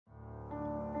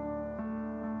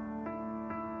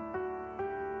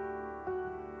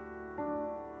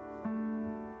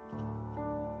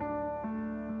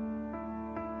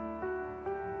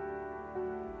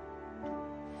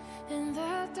In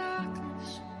the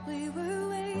darkness we were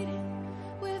waiting,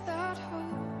 without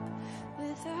hope,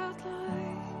 without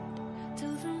light,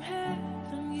 till from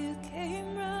heaven you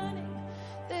came running.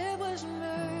 There was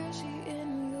mercy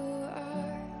in your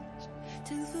eyes,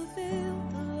 to fulfill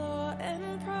the law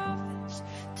and prophets.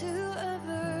 To a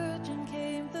virgin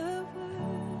came the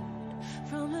word,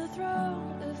 from a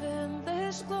throne of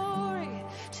endless glory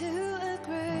to a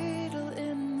cradle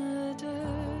in the dirt.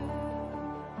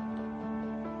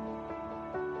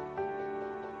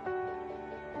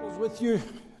 With you,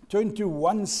 turn to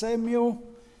 1 Samuel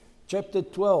chapter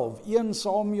 12, 1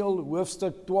 Samuel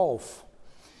hoofstuk 12.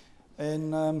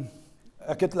 En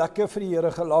ek het lekker vir die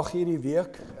Here gelag hierdie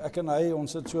week. Ek en hy,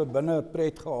 ons het so binne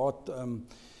pret gehad.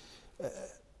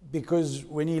 Because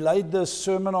when he laid this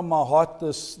sermon on my heart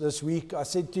this week, I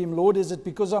said to him, Lord, is it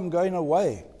because I'm going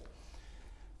away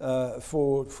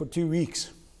for 2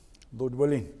 weeks, Lord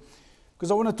willing?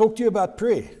 Because I want to talk to you about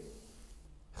prayer,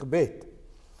 gebed.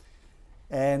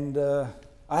 And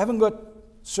I haven't got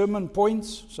sermon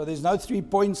points, so there's no 3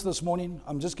 points this morning.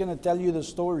 I'm just going to tell you the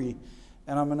story,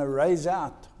 and I'm going to raise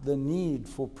out the need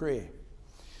for prayer.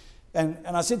 And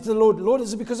I said to the Lord, Lord,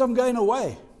 is it because I'm going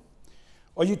away?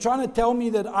 Are you trying to tell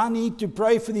me that I need to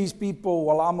pray for these people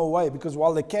while I'm away? Because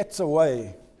while the cat's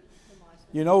away,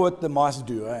 you know what the mice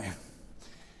do, eh?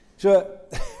 So,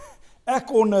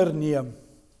 ek onderneem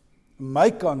my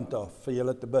kant af vir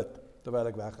julle te bid, terwyl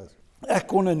ek weg is.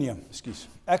 Ek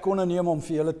onderneem om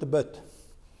vir julle te bid.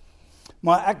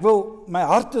 Maar my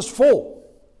hart is vol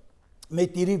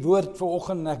met hierdie woord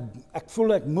vanoggend. Ek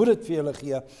voel ek moet dit vir julle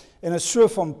gee. En is so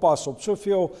van pas op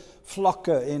soveel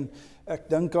vlakke. En ek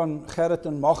dink aan Gerrit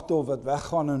en Magdal wat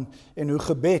weggaan en hoe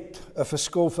gebed 'n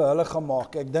verskil vir hulle gaan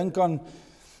maak. Ek dink aan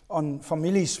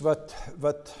families wat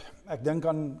ek dink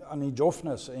aan die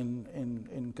Joffnes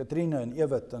en Katrine en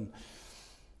Ewit en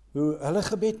hoe hulle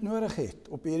gebed nodig het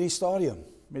op hierdie stadium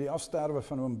met die afsterwe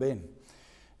van oom Ben.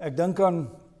 Ek dink aan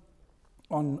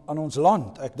ons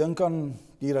land, ek dink aan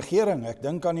die regering, ek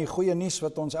dink aan die goeie nuus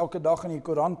wat ons elke dag in die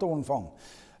koerante ontvang.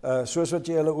 Soos wat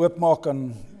jy hulle oopmaak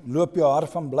en loop jou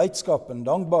hart van blydskap en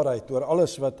dankbaarheid oor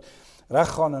alles wat reg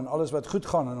gaan en alles wat goed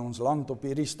gaan in ons land op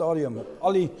hierdie stadium,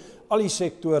 al die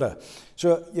sektore.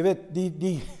 So, jy weet,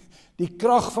 die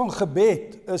krag van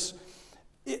gebed is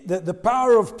the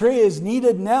power of prayer is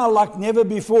needed now like never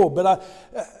before. But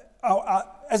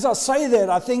as I say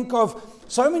that, I think of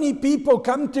so many people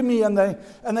come to me and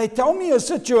they tell me a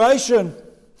situation,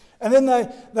 and then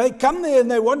they come there and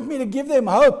they want me to give them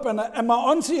hope, and my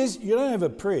answer is, you don't have a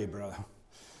prayer, brother.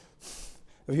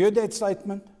 Have you heard that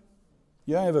statement?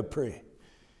 You don't have a prayer.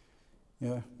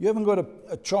 Yeah, you haven't got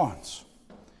a chance.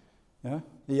 Yeah.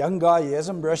 The young guy, he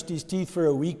hasn't brushed his teeth for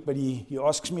a week, but he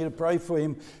asks me to pray for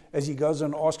him as he goes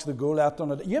and asks the girl out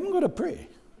on it. You haven't got a prayer.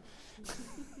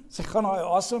 Sy gaan hy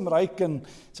asem ruik en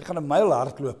sy gaan 'n myl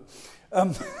hardloop.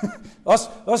 Was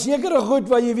sekere goed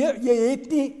wat jy weet, jy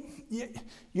het nie,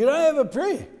 you don't have a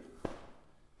prayer.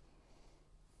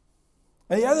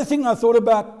 And the other thing I thought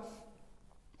about,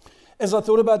 as I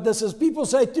thought about this, is people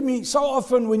say to me so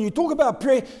often when you talk about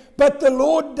prayer, but the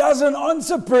Lord doesn't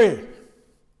answer prayer.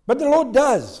 But the Lord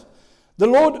does. The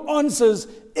Lord answers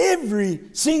every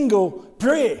single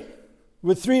prayer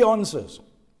with 3 answers.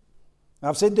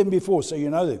 I've said them before, so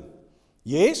you know them.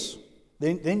 Yes,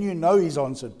 then you know He's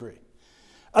answered prayer.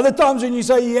 Other times when you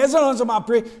say He hasn't answered my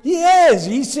prayer, He has.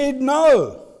 He said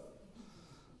no.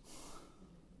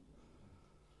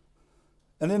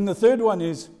 And then the third one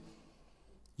is,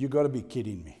 you got to be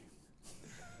kidding me.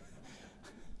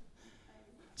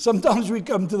 Sometimes we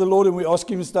come to the Lord and we ask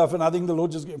Him stuff, and I think the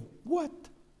Lord just goes, what?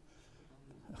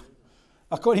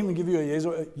 I can't even give you a yes,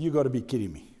 or you got to be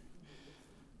kidding me.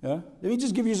 Yeah? Let me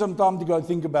just give you some time to go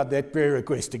think about that prayer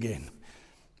request again.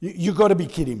 You got to be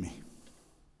kidding me.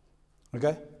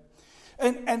 Okay?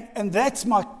 And that's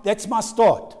my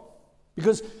start.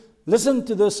 Because listen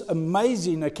to this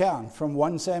amazing account from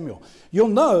 1 Samuel. You'll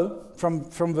know from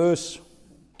verse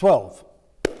 12.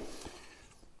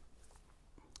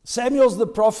 Samuel's the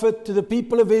prophet to the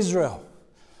people of Israel.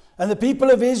 And the people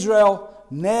of Israel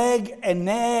nag and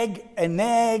nag and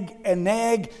nag and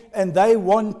nag, and they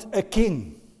want a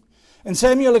king. And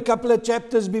Samuel, a couple of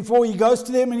chapters before, he goes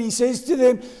to them and he says to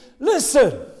them,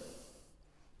 listen,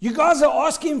 you guys are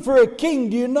asking for a king.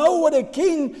 Do you know what a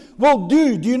king will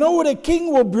do? Do you know what a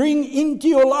king will bring into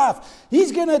your life?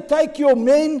 He's going to take your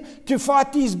men to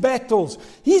fight these battles.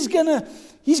 He's going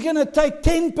to take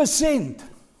 10%.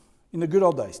 In the good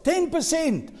old days,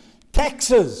 10%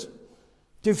 taxes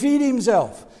to feed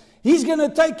himself. He's going to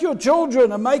take your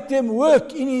children and make them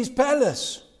work in his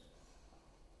palace.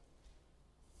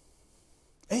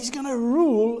 He's going to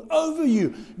rule over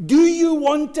you. Do you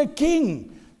want a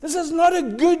king? This is not a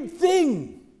good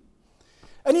thing.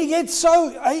 En hy get so,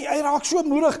 hy raak so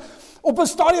moedig. Op 'n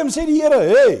stadium sê die Here,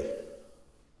 hey,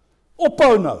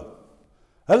 ophou nou.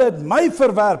 Hulle het my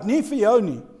verwerp, nie vir jou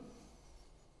nie.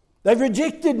 They've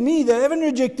rejected me, they haven't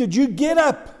rejected you. Get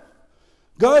up.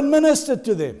 Go and minister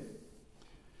to them.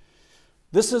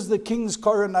 This is the king's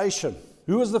coronation.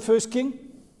 Who was the first king?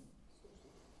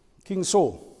 King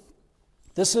Saul.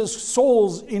 This is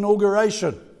Saul's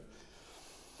inauguration.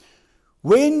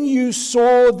 When you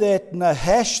saw that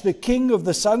Nahash, the king of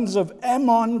the sons of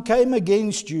Ammon, came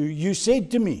against you, you said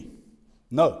to me,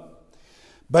 no,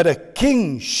 but a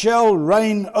king shall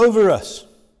reign over us,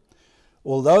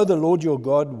 although the Lord your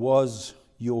God was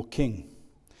your king.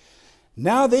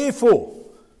 Now therefore,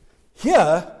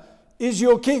 here is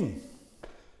your king.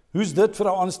 Who's dit vir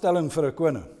 'n aanstelling vir 'n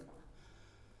koning?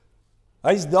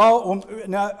 Hy's daar om,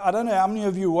 now I don't know how many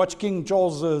of you watched King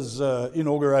Charles's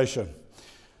inauguration.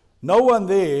 No one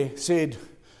there said,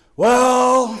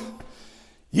 well,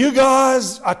 you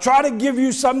guys, I try to give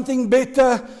you something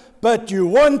better, but you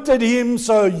wanted him,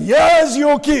 so here's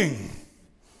your king.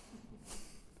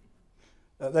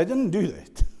 They didn't do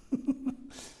that.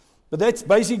 But that's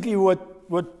basically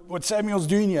what Samuel's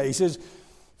doing here. He says,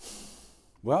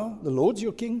 well, the Lord's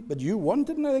your king, but you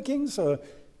wanted another king, so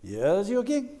here's your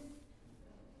king.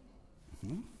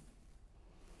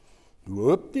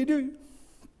 Whoop-de-doo.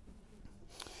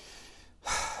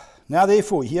 Now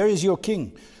therefore, here is your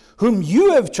king, whom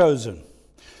you have chosen,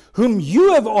 whom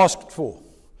you have asked for.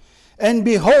 And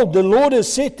behold, the Lord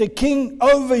has set a king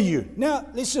over you. Now,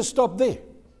 let's just stop there.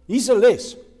 Hier's 'n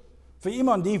les vir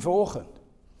iemand hier vanoggend.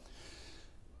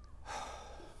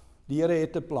 Die Here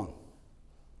het 'n plan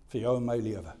vir jou en my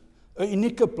lewe. 'n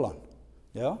Unieke plan.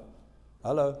 Ja?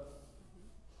 Hallo.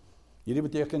 Hierdie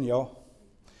beteken ja.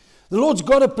 The Lord's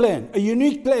got a plan, a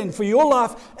unique plan for your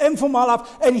life and for my life,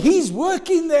 and He's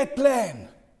working that plan.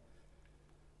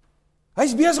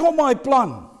 Hy's besig om my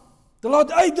plan te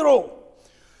laat uitrol.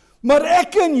 Maar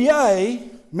ek en jy,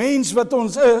 mens wat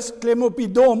ons is, klem op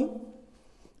die dom,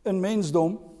 in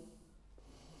mensdom,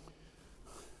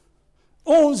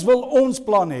 ons wil ons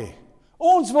plan hê.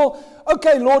 Ons wil,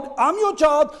 okay Lord, I'm your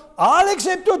child, I'll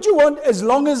accept what you want as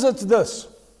long as it's this.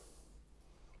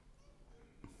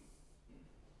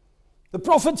 The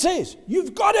prophet says,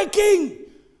 you've got a king,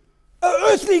 an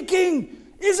earthly king,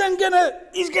 he's gonna,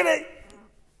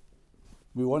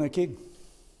 we want a king.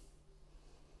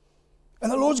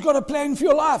 And the Lord's got a plan for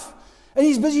your life. And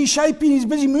He's busy shaping, He's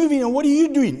busy moving, and what are you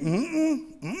doing?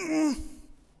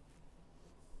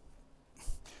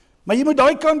 Maar jy moet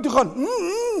daai kant toe gaan.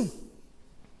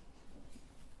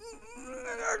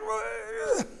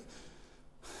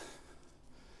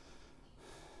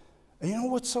 And you know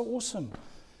what's so awesome?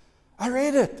 I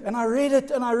read it, and I read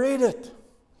it, and I read it.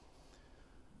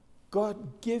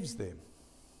 God gives them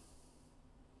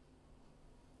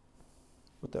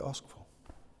what they ask for.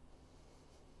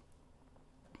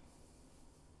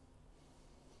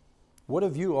 What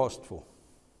have you asked for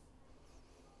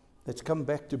that's come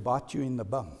back to bite you in the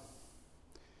bum?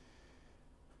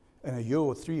 And a year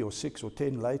or 3 or 6 or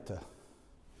 10 later,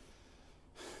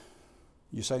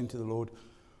 you're saying to the Lord,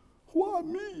 why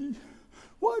me?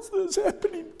 Why is this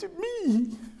happening to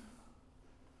me?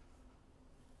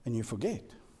 And you forget.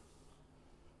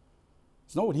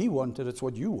 It's not what He wanted, it's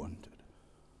what you wanted.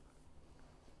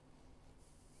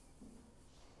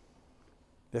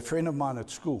 A friend of mine at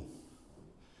school,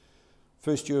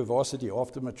 first year of varsity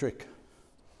after matric,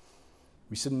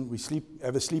 we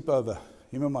have a sleepover.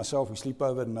 Him and myself, we sleep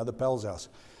over at another pal's house.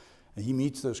 And he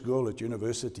meets this girl at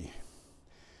university.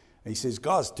 And he says,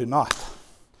 guys, tonight,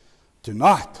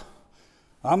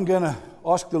 I'm going to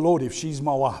ask the Lord if she's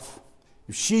my wife,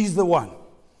 if she's the one.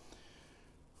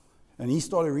 And he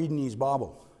started reading his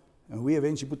Bible. And we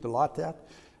eventually put the light out,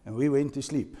 and we went to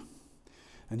sleep.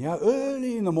 And yeah,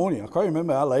 early in the morning, I can't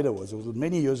remember how late it was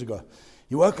many years ago,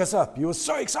 he woke us up. He was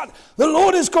so excited. The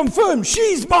Lord has confirmed,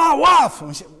 she's my wife. And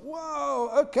we said, wow,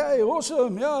 okay,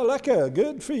 awesome. Yeah, lekker,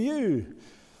 good for you.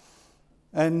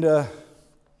 And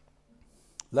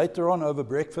later on over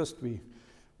breakfast,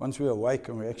 once we were awake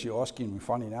and we were actually asking, we're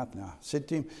finding out now. I said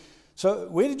to him, so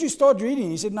where did you start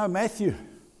reading? He said, no, Matthew. I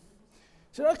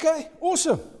said, okay,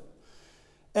 awesome.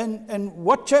 And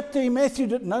what chapter in Matthew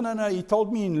did? No, he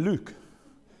told me in Luke.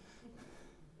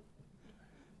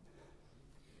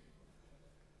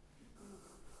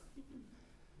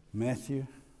 Matthew,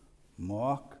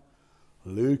 Mark,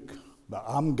 Luke, but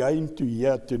I'm going to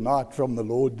hear tonight from the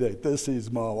Lord that this is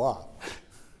my wife.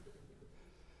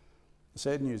 The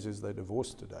sad news is they're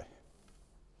divorced today.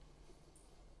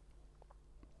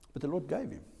 But the Lord gave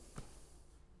him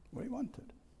what he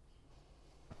wanted.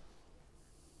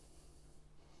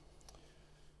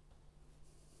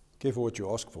 Careful what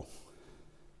you ask for.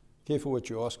 Careful what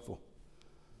you ask for.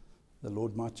 The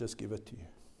Lord might just give it to you.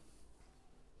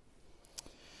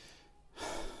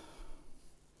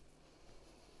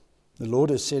 The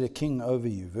Lord has set a king over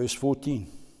you. Verse 14.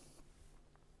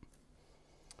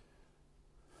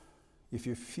 If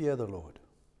you fear the Lord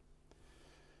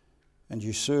and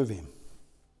you serve him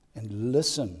and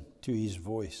listen to his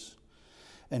voice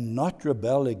and not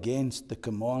rebel against the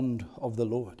command of the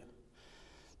Lord,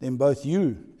 then both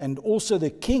you and also the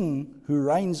king who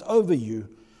reigns over you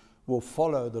will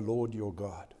follow the Lord your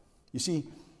God. You see,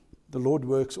 the Lord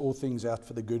works all things out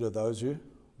for the good of those who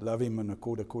love him and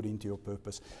according to your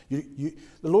purpose. The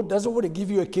Lord doesn't want to give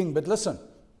you a king, but listen,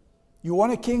 you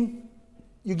want a king,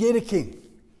 you get a king.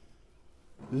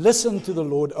 Listen to the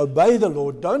Lord, obey the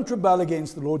Lord, don't rebel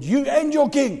against the Lord. You and your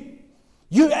king,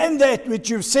 you and that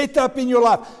which you've set up in your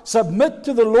life, submit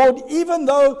to the Lord even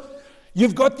though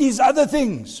you've got these other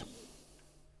things.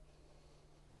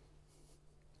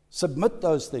 Submit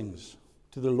those things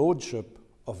to the lordship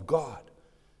of God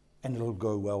and it'll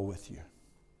go well with you.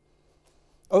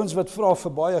 Ouens wat vra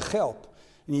vir baie geld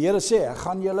en die Here sê, ek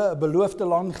gaan julle 'n beloofde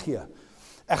land gee.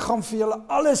 Ek gaan vir julle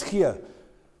alles gee.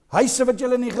 Huise wat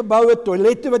julle nie gebou het,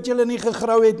 toilette wat julle nie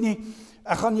gegrou het nie.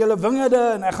 Ek gaan julle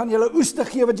wingerde en ek gaan julle oeste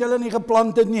gee wat julle nie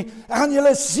geplant het nie. Ek gaan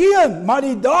julle seën, maar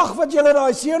die dag wat julle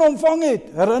daai seën ontvang het,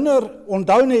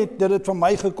 onthou net dat dit van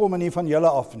my gekom en nie van julle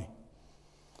af nie.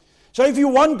 So if you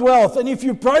want wealth, and if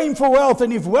you're praying for wealth,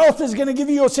 and if wealth is going to give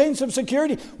you your sense of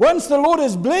security, once the Lord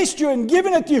has blessed you and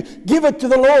given it to you, give it to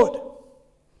the Lord.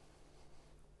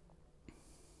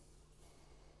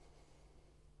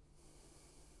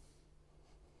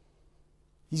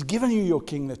 He's given you your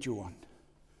king that you want.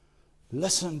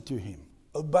 Listen to him.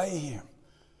 Obey him.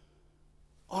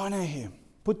 Honor him.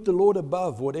 Put the Lord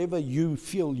above whatever you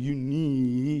feel you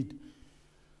need.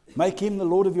 Make him the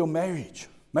Lord of your marriage.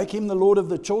 Make him the Lord of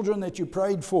the children that you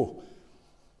prayed for.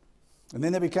 And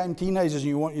then they became teenagers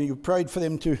and you prayed for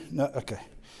them to... No, okay.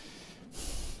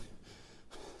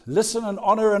 Listen and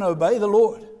honor and obey the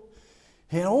Lord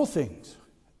in all things.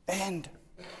 And...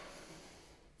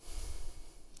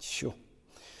 Sure.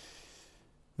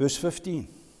 Verse 15.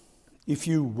 If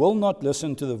you will not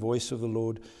listen to the voice of the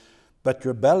Lord, but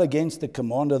rebel against the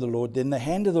command of the Lord, then the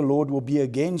hand of the Lord will be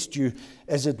against you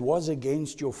as it was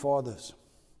against your fathers.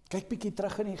 Kyk bietjie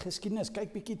terug in die geskiedenis, kyk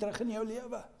bietjie terug in jou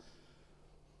lewe.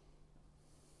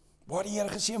 Waar die Here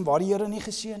geseën, waar die Here nie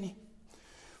geseën nie.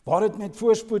 Waar het met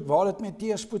voorspoed, waar het met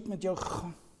teëspoed met jou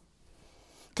gegaan.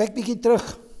 Kyk bietjie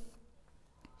terug.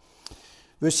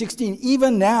 Verse 16,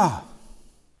 even now,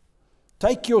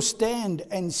 take your stand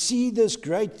and see this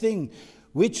great thing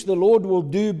which the Lord will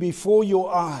do before your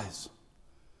eyes.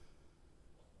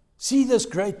 See this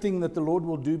great thing that the Lord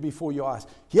will do before your eyes.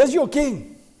 Here's your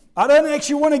king. I don't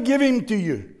actually want to give him to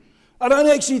you. I don't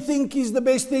actually think he's the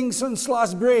best thing since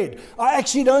sliced bread. I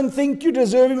actually don't think you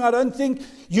deserve him. I don't think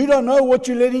you don't know what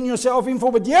you're letting yourself in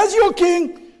for. But here's your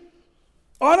king.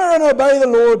 Honor and obey the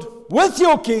Lord with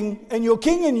your king, and your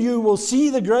king and you will see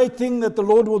the great thing that the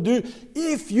Lord will do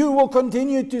if you will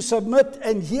continue to submit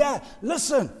and hear.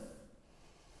 Listen.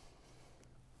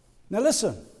 Now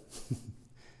listen.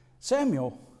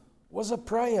 Samuel was a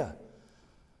prayer.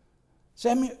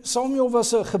 Samuel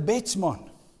was 'n gebedsman.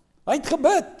 Hy het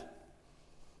gebid.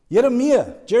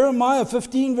 Jeremiah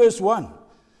 15 verse 1.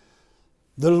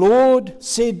 The Lord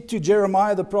said to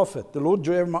Jeremiah the prophet,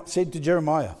 said to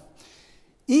Jeremiah,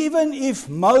 even if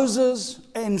Moses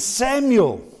and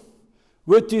Samuel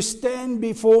were to stand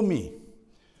before me,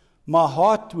 my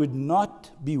heart would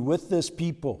not be with this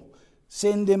people.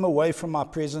 Send them away from my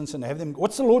presence and have them.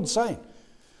 What's the Lord saying?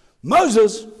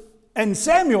 Moses and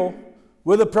Samuel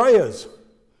were the prayers.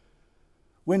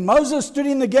 When Moses stood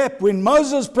in the gap, when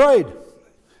Moses prayed,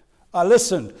 I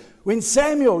listened. When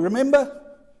Samuel, remember,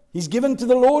 he's given to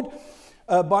the Lord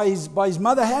by his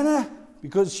mother Hannah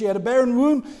because she had a barren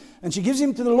womb, and she gives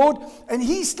him to the Lord, and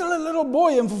he's still a little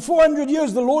boy, and for 400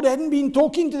 years the Lord hadn't been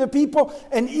talking to the people,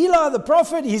 and Eli the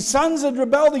prophet, his sons had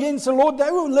rebelled against the Lord. They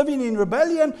were living in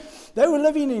rebellion, they were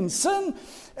living in sin,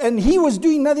 and he was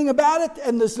doing nothing about it,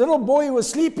 and this little boy was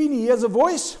sleeping, he hears a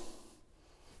voice,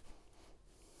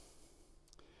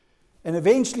 and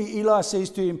eventually Eli says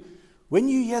to him, when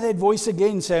you hear that voice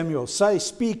again, Samuel, say,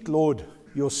 speak, Lord,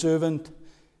 your servant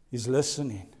is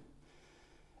listening.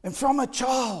 And from a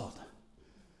child,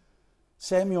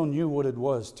 Samuel knew what it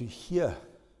was to hear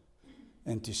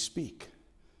and to speak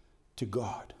to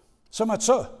God. So much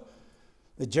so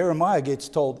that Jeremiah gets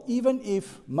told, even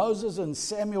if Moses and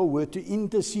Samuel were to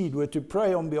intercede, were to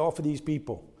pray on behalf of these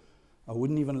people, I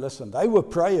wouldn't even listen. They were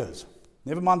prayers,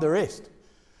 never mind the rest.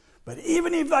 But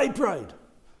even if they prayed,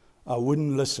 I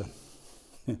wouldn't listen.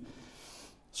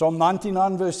 Psalm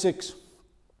 99 verse 6.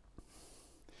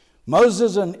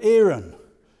 Moses and Aaron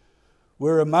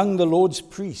were among the Lord's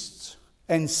priests,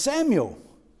 and Samuel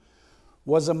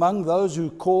was among those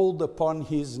who called upon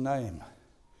his name.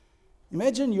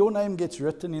 Imagine your name gets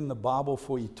written in the Bible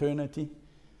for eternity,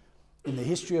 in the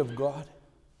history of God,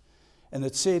 and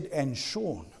it said, and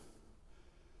Sean.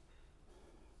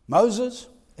 Moses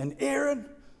and Aaron,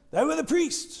 they were the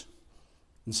priests.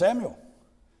 And Samuel,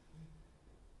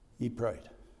 he prayed.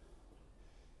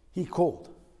 He called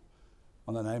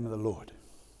on the name of the Lord.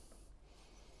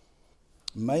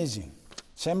 Amazing.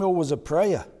 Samuel was a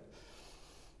prayer.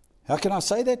 How can I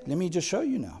say that? Let me just show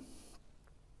you now.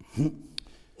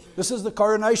 This is the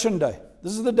coronation day.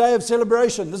 This is the day of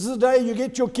celebration. This is the day you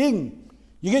get your king.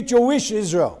 You get your wish,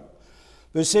 Israel.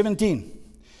 Verse 17.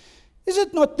 Is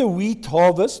it not the wheat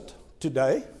harvest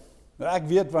today? Ek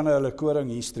weet wanneer hulle koring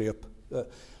hier streep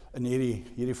in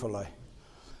hierdie vallei.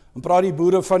 En praat die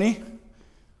boere van die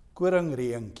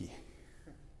koringreentjie.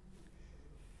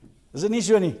 Is dit nie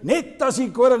so nie? Net as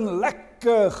die koring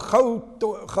lekker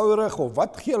gourig of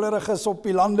wat geelerig is op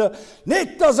die lande,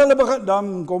 net as hulle begin,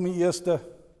 dan kom die eerste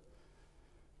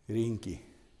reentjie.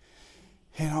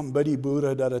 En dan bid die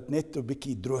boere dat dit net 'n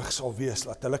bietjie droog sal wees,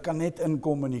 dat hulle kan net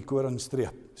inkom in die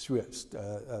koringstreep. So,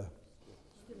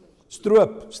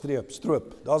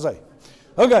 stroop, daar's hy.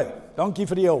 Okay, dankie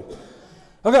vir die hulp.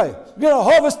 Okay, we're going to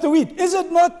harvest the wheat. Is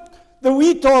it not the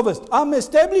wheat harvest? I'm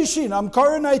establishing, I'm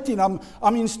coronating,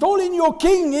 I'm installing your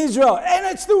king, Israel, and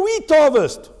it's the wheat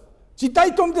harvest. Dis die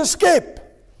tyd om te skep.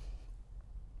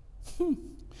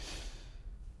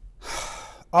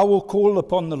 I will call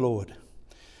upon the Lord,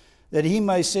 that he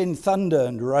may send thunder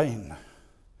and rain.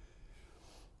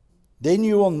 Then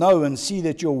you will know and see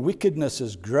that your wickedness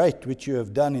is great, which you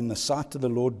have done in the sight of the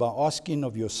Lord by asking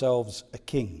of yourselves a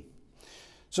king.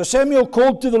 So Samuel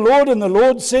called to the Lord, and the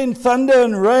Lord sent thunder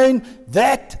and rain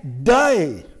that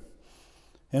day.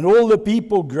 And all the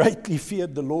people greatly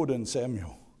feared the Lord and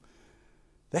Samuel.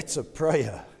 That's a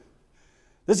prayer.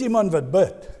 Dis iemand wat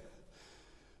bid.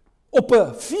 Op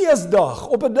 'n feesdag,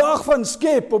 op 'n dag van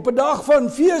skep, op 'n dag van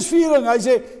feesviering, hy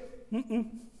sê,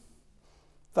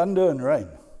 thunder and rain.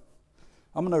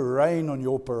 I'm going to rain on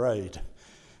your parade.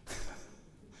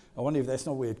 I wonder if that's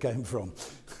not where it came from.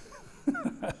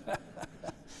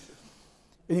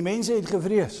 En die mense het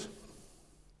gevrees.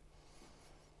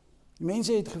 Die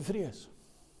mense het gevrees.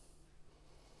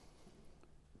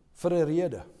 Vir 'n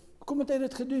rede. Hoekom het hy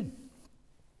dit gedoen?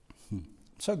 I'm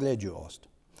so glad you asked.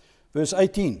 Verse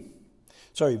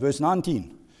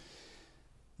 19.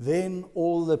 Then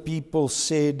all the people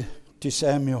said to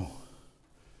Samuel,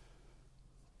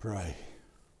 pray,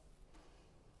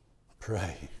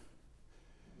 pray,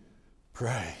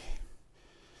 pray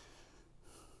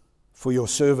for your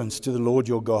servants to the Lord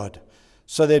your God,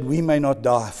 so that we may not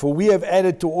die. For we have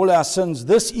added to all our sins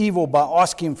this evil by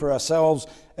asking for ourselves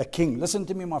a king. Listen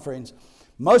to me, my friends.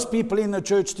 Most people in the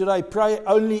church today pray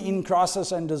only in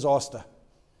crisis and disaster.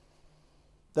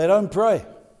 They don't pray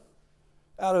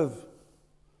out of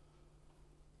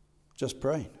just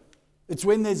praying. It's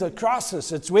when there's a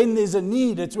crisis, it's when there's a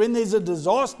need, it's when there's a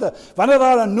disaster. Wanneer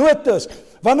daar 'n nood is,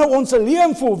 wanneer ons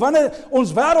alleen voel, wanneer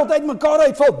ons wêreld uitmekaar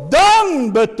uitval,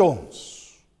 dan bid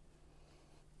ons.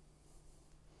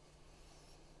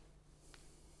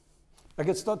 Ek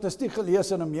het statistiek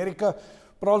gelees in Amerika,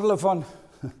 praat hulle van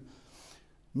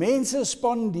mense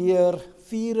spandeer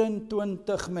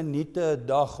 24 minute 'n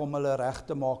dag om hulle reg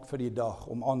te maak vir die dag,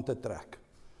 om aan te trek.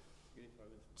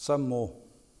 Some more.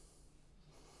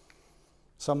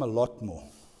 Some a lot more.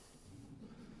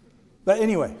 But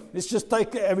anyway, let's just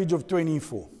take the average of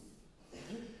 24.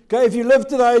 Okay, if you live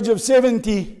to the age of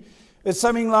 70, it's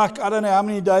something like, I don't know how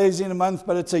many days in a month,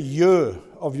 but it's a year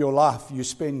of your life you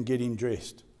spend getting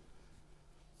dressed.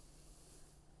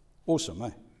 Awesome,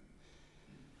 eh?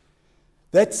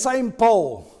 That same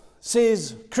poll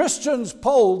says Christians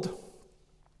polled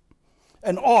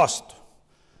and asked,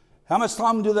 how much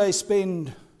time do they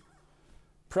spend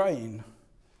praying?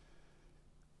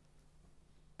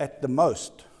 At the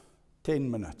most, 10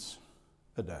 minutes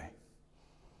a day,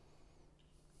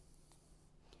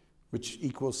 which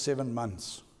equals 7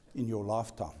 months in your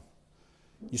lifetime.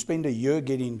 You spend a year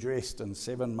getting dressed and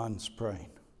 7 months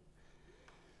praying.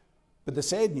 But the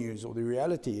sad news, or the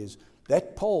reality is,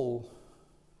 that poll,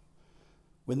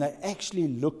 when they actually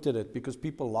looked at it, because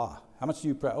people lie, how much do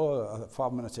you pray?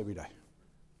 5 minutes every day.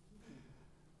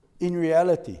 In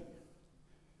reality,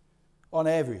 On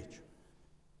average,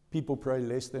 people pray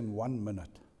less than 1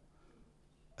 minute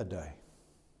a day.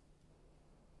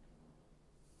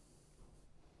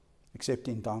 Except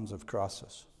in times of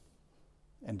crisis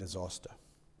and disaster.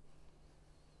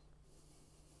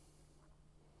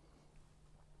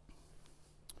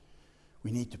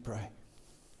 We need to pray.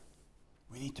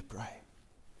 We need to pray.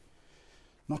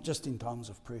 Not just in times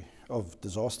of prayer, of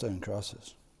disaster and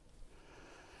crisis.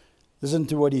 Listen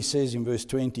to what he says in verse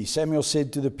 20. Samuel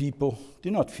said to the people, "Do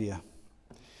not fear.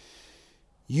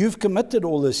 You've committed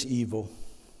all this evil.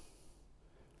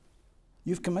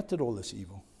 You've committed all this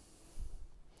evil.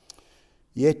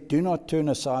 Yet do not turn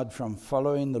aside from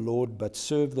following the Lord, but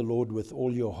serve the Lord with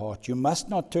all your heart. You must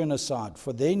not turn aside,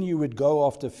 for then you would go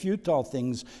after futile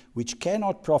things which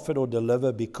cannot profit or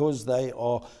deliver, because they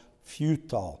are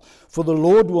futile. For the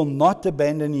Lord will not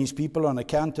abandon his people on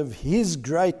account of his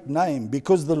great name,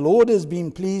 because the Lord has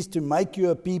been pleased to make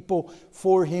you a people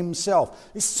for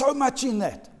himself." There's so much in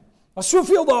that. Daar's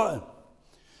soveel daarin.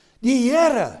 Die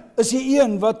Here is die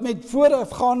een wat met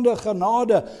voorafgaande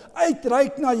genade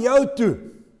uitreik na jou toe.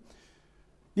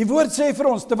 Die woord sê vir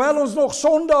ons, terwyl ons nog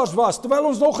sondaars was, terwyl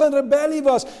ons nog in rebellie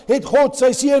was, het God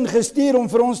sy seun gestuur om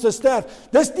vir ons te sterf.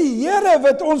 Dis die Here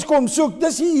wat ons kom soek,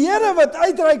 dis die Here wat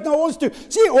uitreik na ons toe.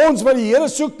 Sê ons wat die Here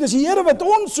soek, dis die Here wat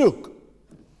ons soek.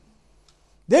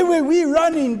 There where we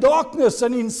run in darkness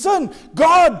and in sin,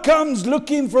 God comes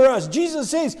looking for us. Jesus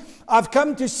says, "I've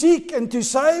come to seek and to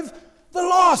save the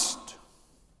lost."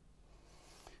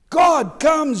 God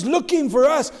comes looking for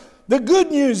us. The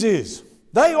good news is,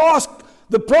 they ask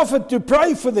the prophet to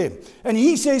pray for them. And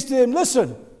he says to them,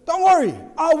 "Listen, don't worry,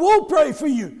 I will pray for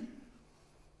you.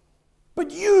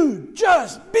 But you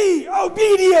just be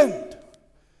obedient.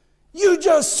 You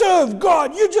just serve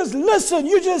God. You just listen.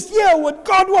 You just hear what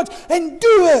God wants and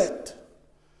do it.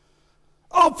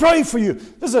 I'll pray for you."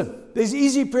 Listen, there's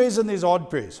easy prayers and there's hard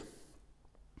prayers.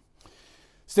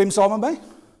 Stem saam met my.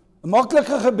 'n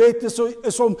Maklike gebed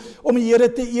is om die Here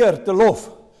te eer, te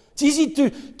lof. It's easy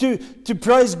to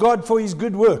praise God for his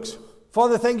good works.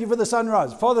 Father, thank you for the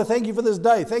sunrise. Father, thank you for this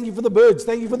day. Thank you for the birds.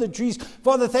 Thank you for the trees.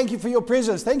 Father, thank you for your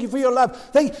presence. Thank you for your love.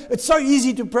 It's so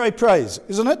easy to pray praise,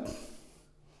 isn't it?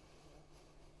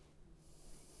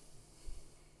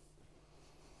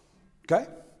 Okay?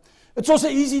 It's also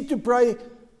easy to pray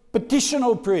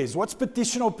petitional prayers. What's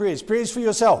petitional prayers? Prayers for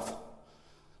yourself.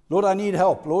 Lord, I need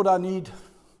help. Lord, I need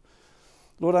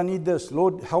this.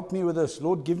 Lord, help me with this.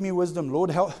 Lord, give me wisdom.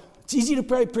 Lord, help. It's easy to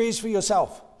pray prayers for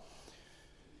yourself.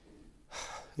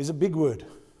 There's a big word.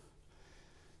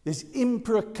 There's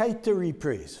imprecatory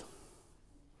prayers.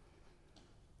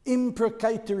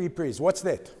 Imprecatory prayers. What's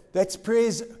that? That's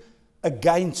prayers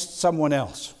against someone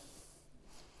else.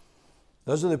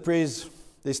 Those are the prayers.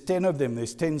 There's 10 of them.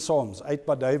 There's 10 Psalms. 8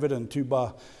 by David and 2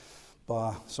 by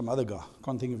some other guy.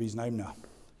 Can't think of his name now.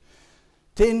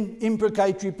 10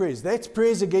 imprecatory prayers. That's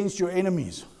prayers against your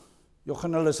enemies. Jy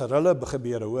gaan hulle se rille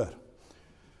gebeure hoor.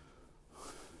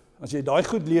 As jy daai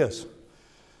goed lees.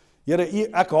 Here,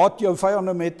 ek haat jou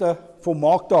vyande met 'n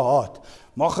volmaakte haat.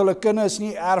 Mag hulle kinders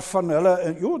nie erf van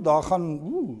hulle. Jo, daar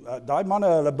gaan daai manne,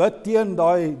 hulle bid teen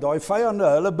daai vyande,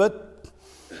 hulle bid.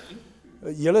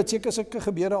 Julle het seker sulke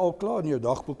gebeure al klaar in jou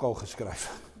dagboek al geskryf.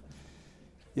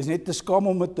 Jy's net te skaam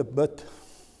om dit te bid.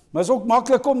 Maar is ook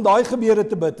maklik om daai gebeure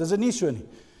te bid, is dit nie so nie?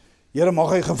 Here, mag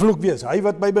hy gevloek wees. Hy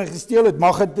wat my gesteel het,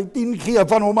 mag hy 10 gee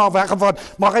van hom af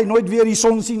weggevat. Mag hy nooit weer die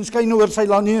son sien skyn oor sy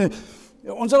land nie.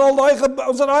 Ons het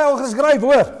daai al geskryf,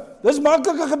 hoor. Dis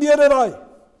maklike gebeure daai.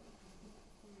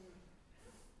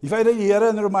 Die feit dat die Here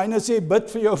in Romeine sê bid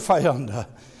vir jou vyande.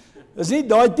 Is nie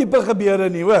daai tipe gebeure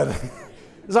nie, hoor.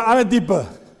 Dis 'n ander tipe.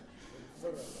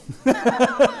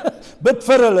 Bid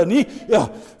vir hulle, nie? Ja.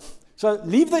 So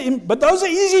leave but those are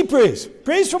easy prayers.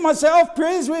 Prayers for myself,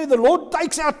 prayers where the Lord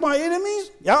takes out my enemies.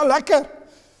 Ja, lekker.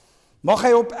 Mag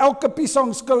hy op elke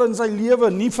piesangskil in sy lewe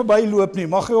nie verbyloop nie.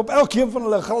 Mag hy op elkeen van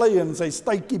hulle glei en sy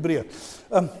stuitjie breek.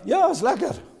 Ja, is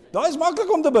lekker. Daai is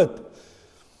maklik om te bid.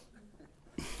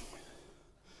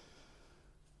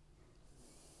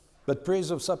 But prayers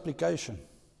of supplication.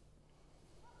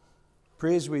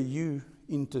 Prayers where you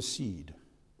intercede.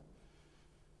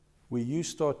 Where you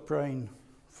start praying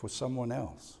for someone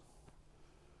else.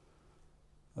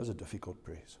 Those are difficult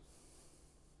prayers.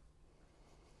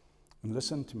 And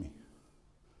listen to me.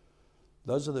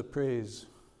 Those are the prayers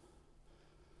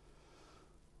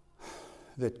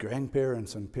that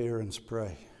grandparents and parents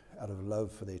pray out of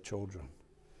love for their children.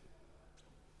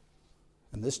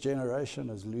 And this generation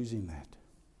is losing that.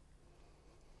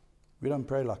 We don't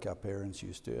pray like our parents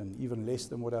used to, and even less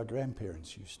than what our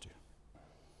grandparents used to.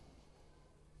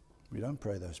 We don't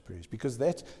pray those prayers, because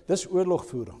this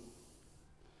oorlogvoering,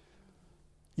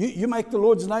 You make the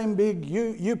Lord's name big.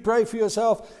 You pray for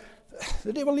yourself.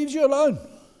 The devil leaves you alone.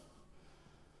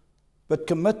 But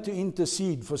commit to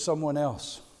intercede for someone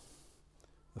else.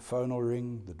 The phone will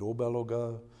ring, the doorbell will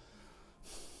go,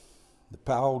 the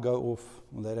power will go off.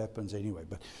 Well, that happens anyway.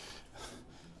 But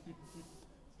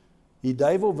die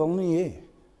duivel wil nie hê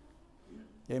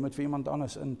jy moet vir iemand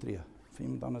anders intree, vir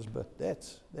iemand anders bid.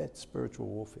 That's spiritual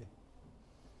warfare.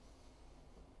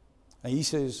 And he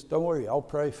says, don't worry, I'll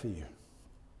pray for you.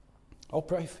 I'll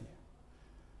pray for you.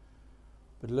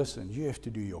 But listen, you have to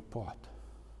do your part.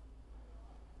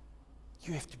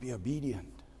 You have to be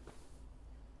obedient.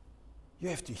 You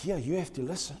have to hear, you have to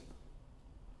listen.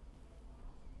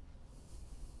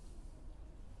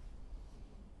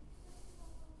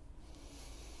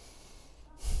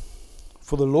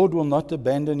 For the Lord will not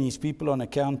abandon his people on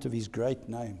account of his great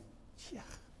name. Yeah.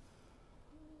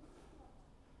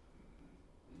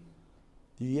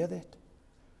 Do you hear that?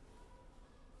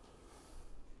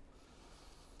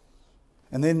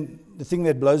 And then the thing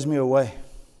that blows me away,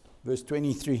 verse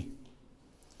 23.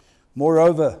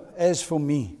 Moreover, as for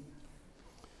me,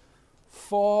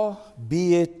 far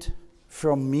be it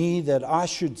from me that I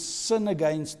should sin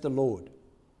against the Lord.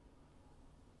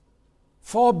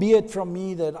 Far be it from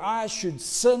me that I should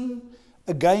sin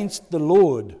against the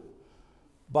Lord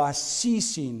by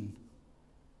ceasing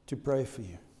to pray for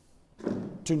you.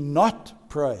 To not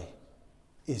pray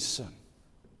is sin.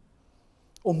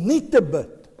 Om nie te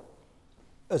bid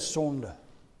is sonde.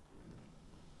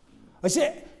 Hy sê,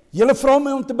 julle vra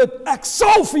my om te bid, ek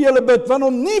sal vir julle bid, want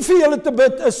om nie vir julle te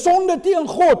bid is sonde teen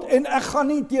God, en ek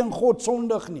gaan nie teen God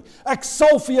sondig nie. Ek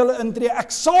sal vir julle intree,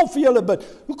 ek sal vir julle bid.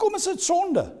 Hoekom is dit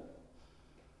sonde?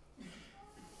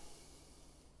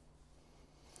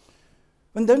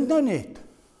 Want dink nou net,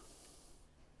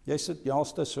 jy sit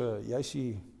jaalste so, jy is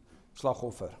die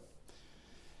slagoffer.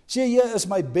 Sê jy is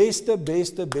my beste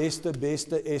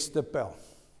Esther-pel.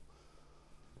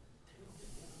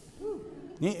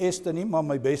 Nie Esther nie, maar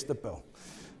my beste pel.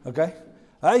 Okay?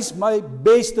 Hy is my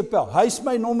beste pel. Hy is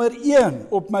my nommer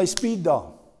 1 op my speed dial.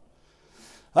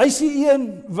 Hy is die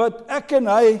een wat ek en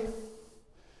hy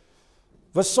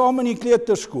was saam in die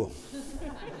kleuterskool.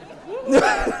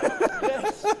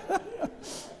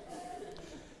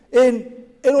 En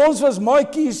ons was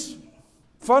maatjies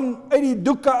van uit die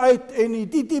doeke uit en die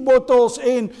titi-bottels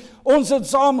en ons het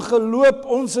saam geloop,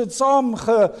 ons het saam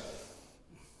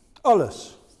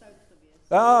alles.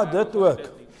 Ja, dit ook.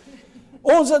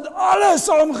 Ons het alles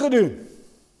saam gedoen.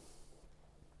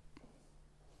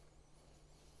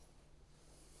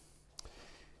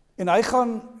 En hy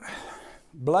gaan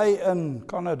bly in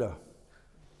Kanada.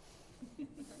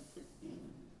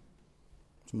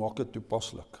 Ons maak dit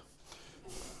toepaslik.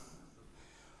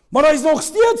 Maar hy is nog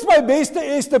steeds my beste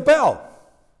Esther-pel.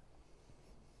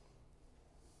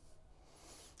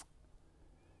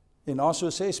 En na so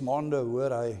 6 maande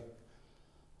hoor hy,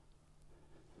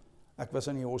 ek was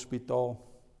in die hospitaal,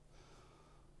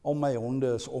 al my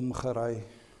honde is omgery.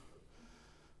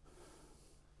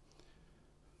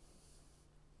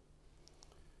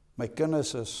 My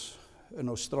kinders is in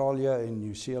Australië en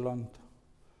Nieu-Seeland.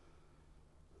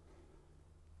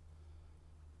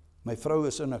 My vrou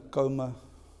is in 'n koma.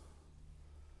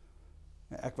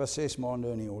 Ek was 6 maande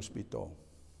in die hospitaal.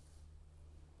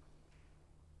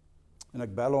 En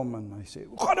ek bel hom en hy sê,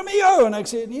 hoe gaan dit met jou? En ek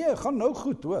sê, nee, gaan nou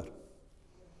goed hoor.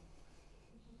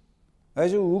 Hy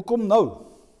sê, hoekom nou?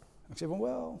 Ek sê van,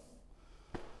 wel,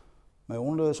 my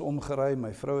honde is omgery,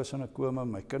 my vrou is in 'n koma,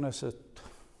 my kinders het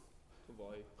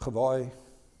gewaai.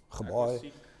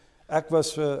 Ek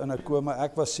was in 'n koma,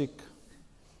 ek was siek.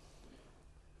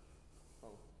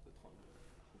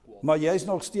 Maar jy is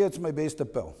nog steeds my beste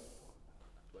pel.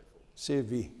 Sê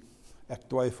wie? Ek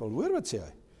twyfel. Hoor wat sê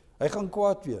hy? Hy gaan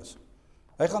kwaad wees.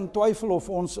 Hy gaan twyfel of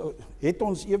ons, het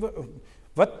ons ewe,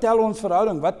 wat tel ons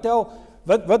verhouding?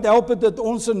 Wat help het dat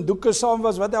ons in doeke saam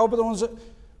was? Wat help het ons,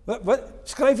 wat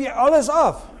skryf jy alles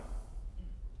af?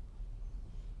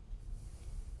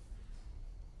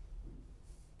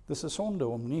 Dis 'n sonde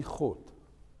om nie God,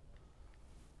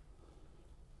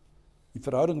 die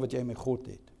verhouding wat jy met God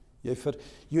het,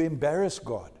 you embarrass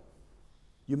God.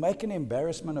 You make an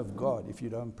embarrassment of God if you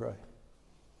don't pray.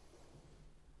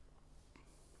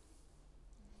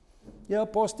 Yeah,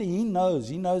 Pastor, he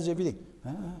knows everything.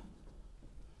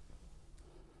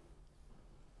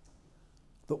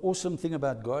 The awesome thing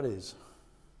about God is,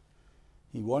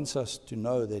 he wants us to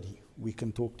know that we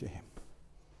can talk to him,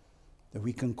 that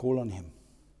we can call on him.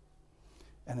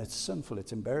 And it's sinful,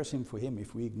 it's embarrassing for him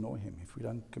if we ignore him, if we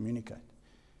don't communicate.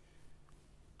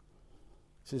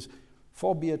 He says,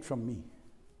 far be it from me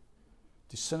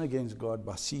to sin against God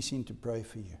by ceasing to pray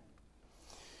for you.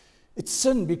 It's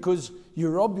sin because you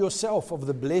rob yourself of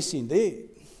the blessing. There,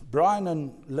 Brian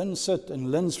and Lynn sit,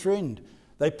 and Lynn's friend,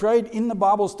 they prayed in the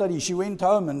Bible study. She went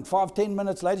home, and 5-10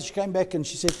 minutes later she came back and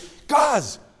she said,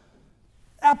 guys,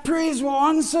 our prayers were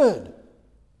answered.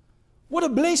 What a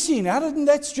blessing. How didn't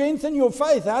that strengthen your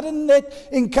faith? How didn't that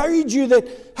encourage you that,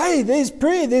 hey, there's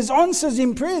prayer, there's answers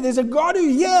in prayer, there's a God who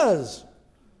hears.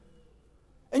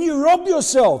 And you rob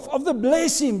yourself of the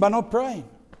blessing by not praying.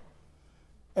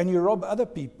 And you rob other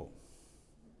people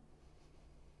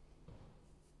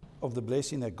of the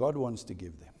blessing that God wants to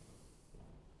give them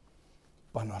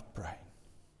by not praying.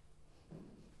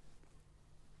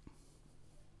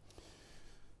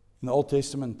 In the Old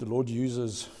Testament, the Lord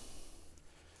uses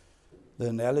the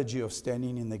analogy of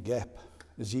standing in the gap.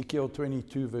 Ezekiel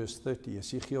 22 verse 30,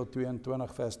 Ezekiel 22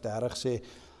 vers 30 sê,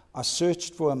 I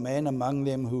searched for a man among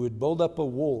them who would build up a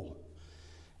wall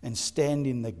and stand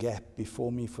in the gap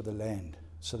before me for the land,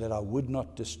 so that I would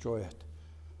not destroy it.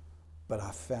 But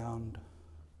I found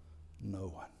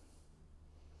no one.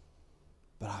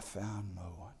 But I found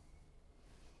no one.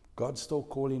 God's still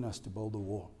calling us to build a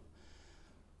wall.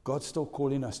 God's still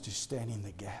calling us to stand in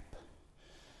the gap.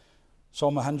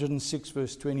 Psalm 106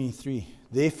 verse 23.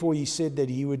 Therefore he said that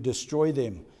he would destroy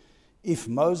them. If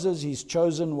Moses, his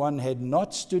chosen one, had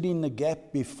not stood in the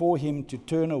gap before him to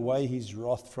turn away his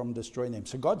wrath from destroying them.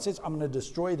 So God says, I'm going to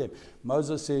destroy them.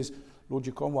 Moses says, Lord,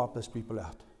 you can't wipe those people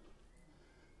out.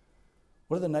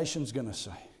 What are the nations going to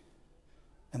say?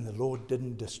 And the Lord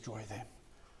didn't destroy them.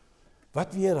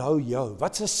 Wat weerhou jou?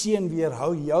 Wat se seën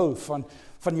weerhou jou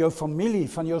van jou familie,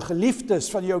 van jou geliefdes,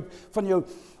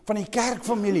 van die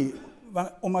kerkfamilie,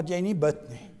 omdat jy nie bid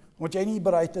nie, omdat jy nie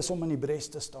bereid is om in die bres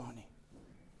te staan nie.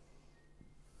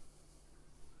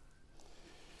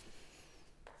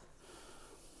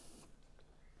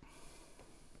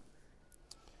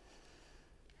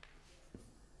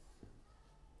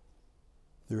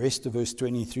 The rest of verse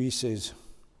 23 says,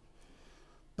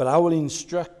 but I will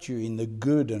instruct you in the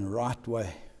good and right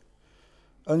way.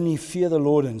 Only fear the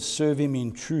Lord and serve him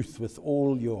in truth with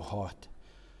all your heart.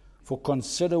 For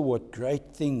consider what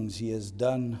great things he has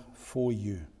done for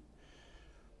you.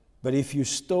 But if you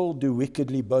still do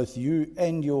wickedly, both you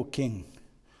and your king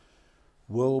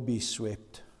will be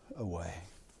swept away.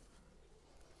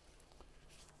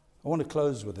 I want to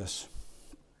close with this.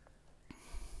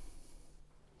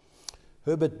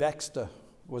 Herbert Baxter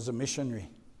was a missionary,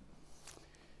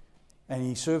 and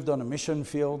he served on a mission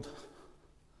field,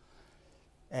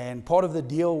 and part of the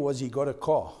deal was he got a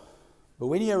car. But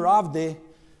when he arrived there,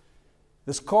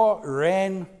 this car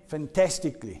ran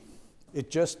fantastically.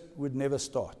 It just would never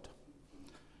start.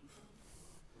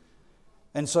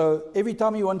 And so every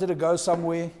time he wanted to go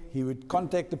somewhere, he would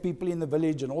contact the people in the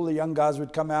village, and all the young guys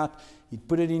would come out. He'd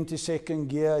put it into second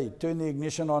gear, he'd turn the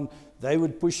ignition on, they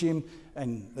would push him,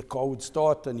 and the car would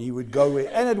start, and he would go where.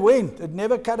 And it went. It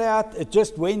never cut out. It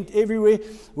just went everywhere.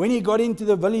 When he got into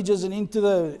the villages and into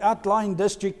the outlying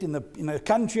district in the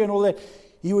country and all that,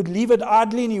 he would leave it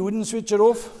idling, he wouldn't switch it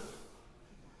off.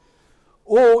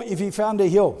 Or if he found a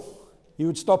hill, he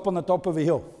would stop on the top of a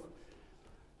hill.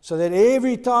 So that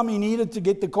every time he needed to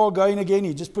get the car going again,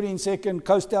 he'd just put it in second,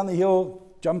 coast down the hill,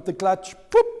 jump the clutch,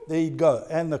 poop, there he'd go.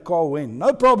 And the car went.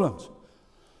 No problems.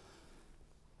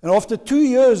 And after 2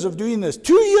 years of doing this,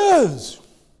 2 years,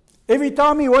 every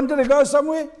time he wanted to go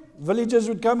somewhere, villagers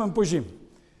would come and push him.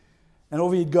 And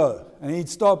off he'd go. And he'd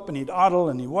stop and he'd idle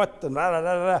and he'd what and blah, blah,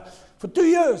 blah, blah, for 2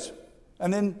 years.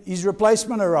 And then his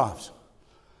replacement arrives.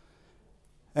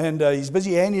 And he's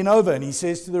busy handing over, and he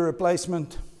says to the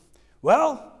replacement,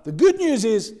 well, the good news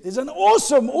is there's an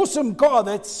awesome car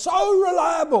that's so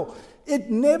reliable.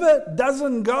 It never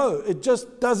doesn't go. It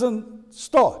just doesn't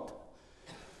start.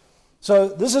 So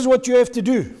this is what you have to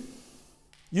do.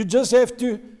 You just have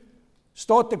to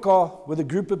start the car with a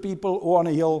group of people or on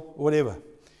a hill or whatever.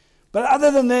 But other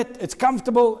than that, it's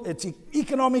comfortable, it's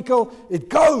economical, it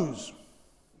goes.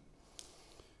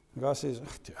 The guy says,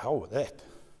 to hell with that.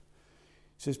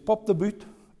 He says, pop the boot,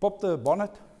 pop the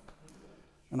bonnet.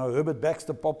 And now Herbert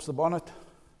Baxter pops the bonnet,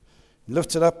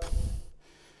 lifts it up.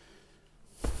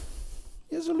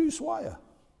 Here's a loose wire.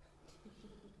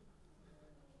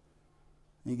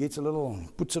 He gets a little,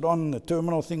 puts it on the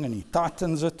terminal thing, and he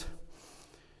tightens it.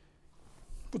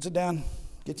 Puts it down,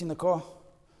 gets in the car,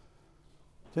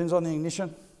 turns on the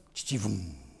ignition.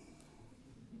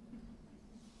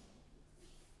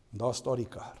 Daar staat die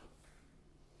kar.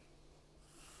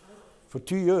 For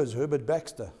 2 years, Herbert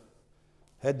Baxter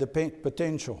had the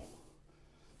potential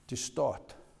to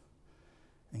start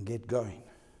and get going.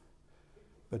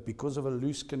 But because of a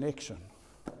loose connection,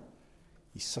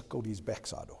 he suckled his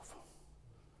backside off.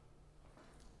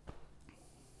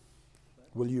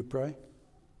 Will you pray?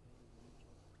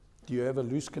 Do you have a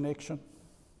loose connection?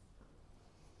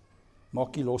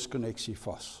 Maak die los koneksie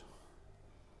vas.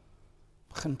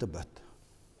 Begin te bid.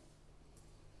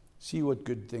 See what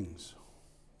good things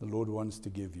the Lord wants to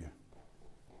give you.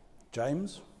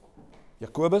 James,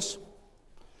 Jacobus,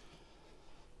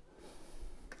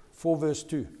 4 verse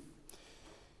 2.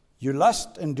 You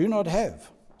lust and do not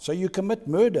have, so you commit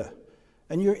murder,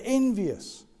 and you're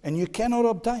envious, and you cannot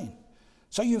obtain.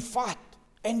 So you fight,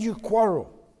 and you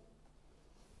quarrel.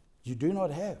 You do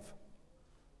not have,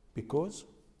 because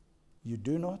you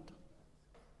do not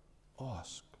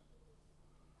ask.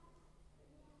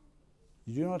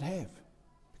 You do not have,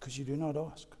 because you do not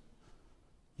ask.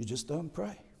 You just don't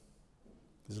pray.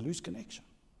 There's a loose connection.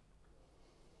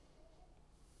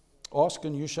 Ask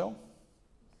and you shall.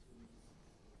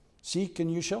 Seek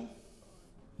and you shall.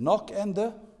 Knock and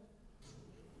the.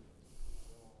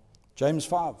 James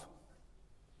 5,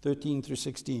 13 through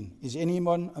 16. Is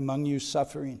anyone among you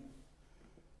suffering?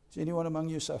 Is anyone among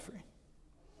you suffering?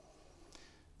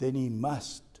 Then he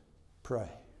must pray.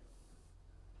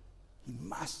 He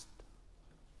must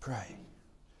pray.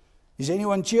 Is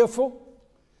anyone cheerful?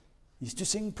 He's to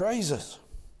sing praises.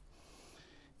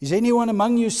 Is anyone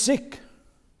among you sick?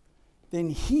 Then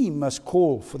he must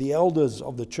call for the elders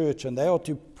of the church, and they are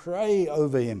to pray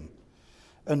over him,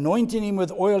 anointing him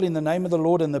with oil in the name of the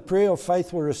Lord, and the prayer of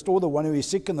faith will restore the one who is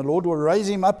sick, and the Lord will raise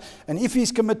him up, and if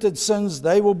he's committed sins,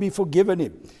 they will be forgiven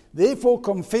him. Therefore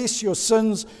confess your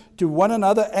sins to one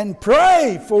another and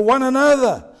pray for one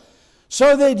another,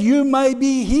 so that you may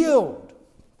be healed.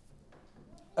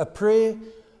 A prayer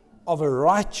of a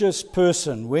righteous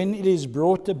person, when it is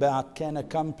brought about, can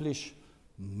accomplish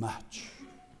much.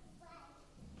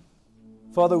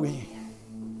 Father, we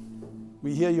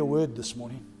hear your word this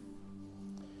morning.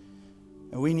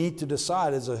 And we need to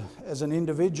decide as an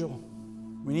individual.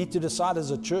 We need to decide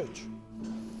as a church.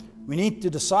 We need to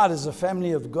decide as a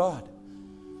family of God.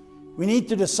 We need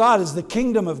to decide as the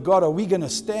kingdom of God, are we going to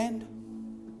stand?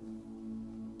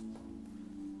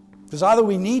 Because either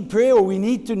we need prayer or we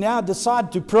need to now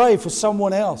decide to pray for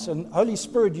someone else. And Holy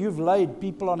Spirit, you've laid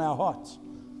people on our hearts.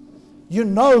 You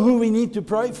know who we need to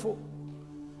pray for.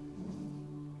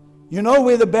 You know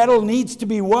where the battle needs to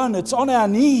be won. It's on our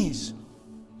knees.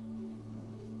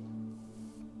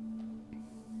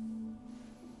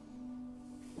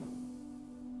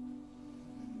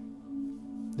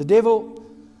 The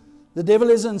devil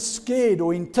isn't scared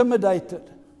or intimidated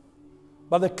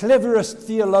by the cleverest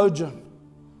theologian,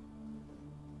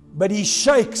 but he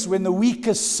shakes when the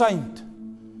weakest saint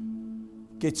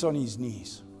gets on his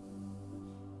knees.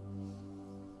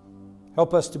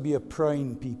 Help us to be a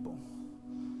praying people.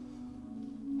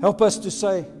 Help us to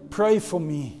say, pray for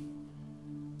me.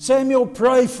 Samuel,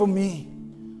 pray for me.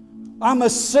 I'm a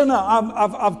sinner.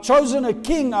 I've chosen a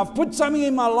king. I've put something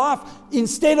in my life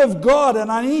instead of God,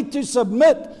 and I need to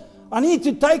submit. I need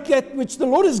to take that which the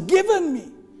Lord has given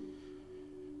me.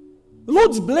 The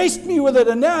Lord's blessed me with it,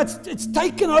 and now it's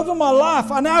taken over my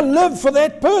life. I now live for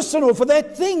that person, or for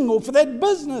that thing, or for that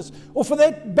business, or for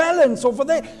that balance, or for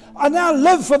that. I now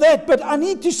live for that, but I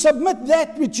need to submit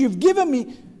that which you've given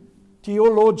me to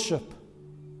your lordship.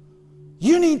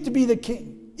 You need to be the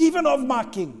king, even of my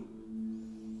king.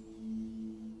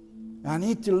 I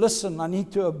need to listen. I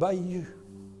need to obey you.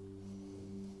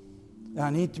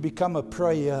 I need to become a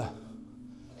prayer.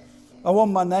 I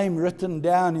want my name written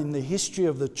down in the history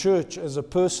of the church as a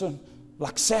person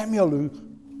like Samuel, who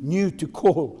knew to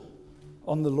call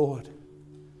on the Lord.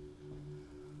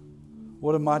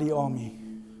 What a mighty army.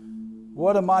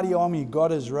 What a mighty army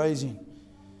God is raising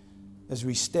as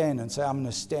we stand and say, I'm going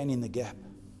to stand in the gap.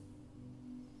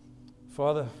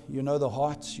 Father, you know the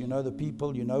hearts, you know the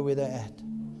people, you know where they're at.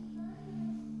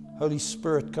 Holy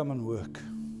Spirit, come and work.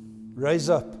 Raise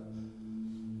up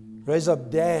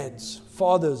dads,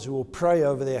 fathers who will pray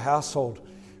over their household.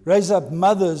 Raise up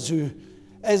mothers who,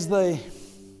 as they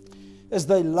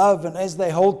love and as they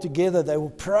hold together, they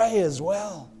will pray as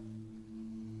well.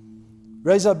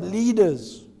 Raise up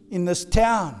leaders in this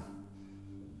town,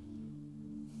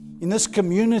 in this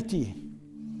community.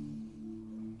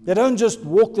 They don't just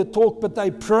walk the talk, but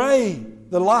they pray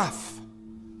the life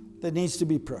that needs to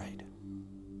be prayed.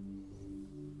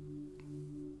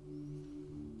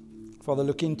 Father,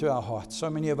 look into our hearts. So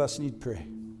many of us need prayer.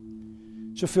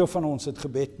 Soveel van ons het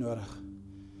gebed nodig.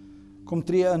 Kom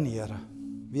tree in, Here.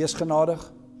 Wees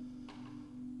genadig.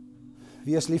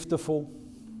 Wees liefdevol.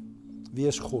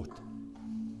 Wees God.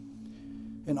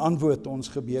 En antwoord ons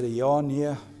gebede. Ja,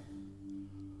 nee.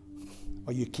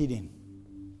 Are you kidding?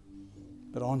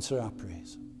 But answer our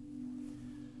prayers.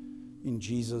 In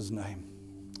Jesus' name.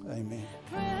 Amen.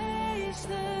 Praise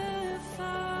the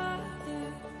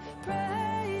Father,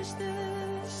 praise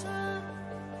the Son,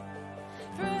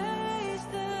 praise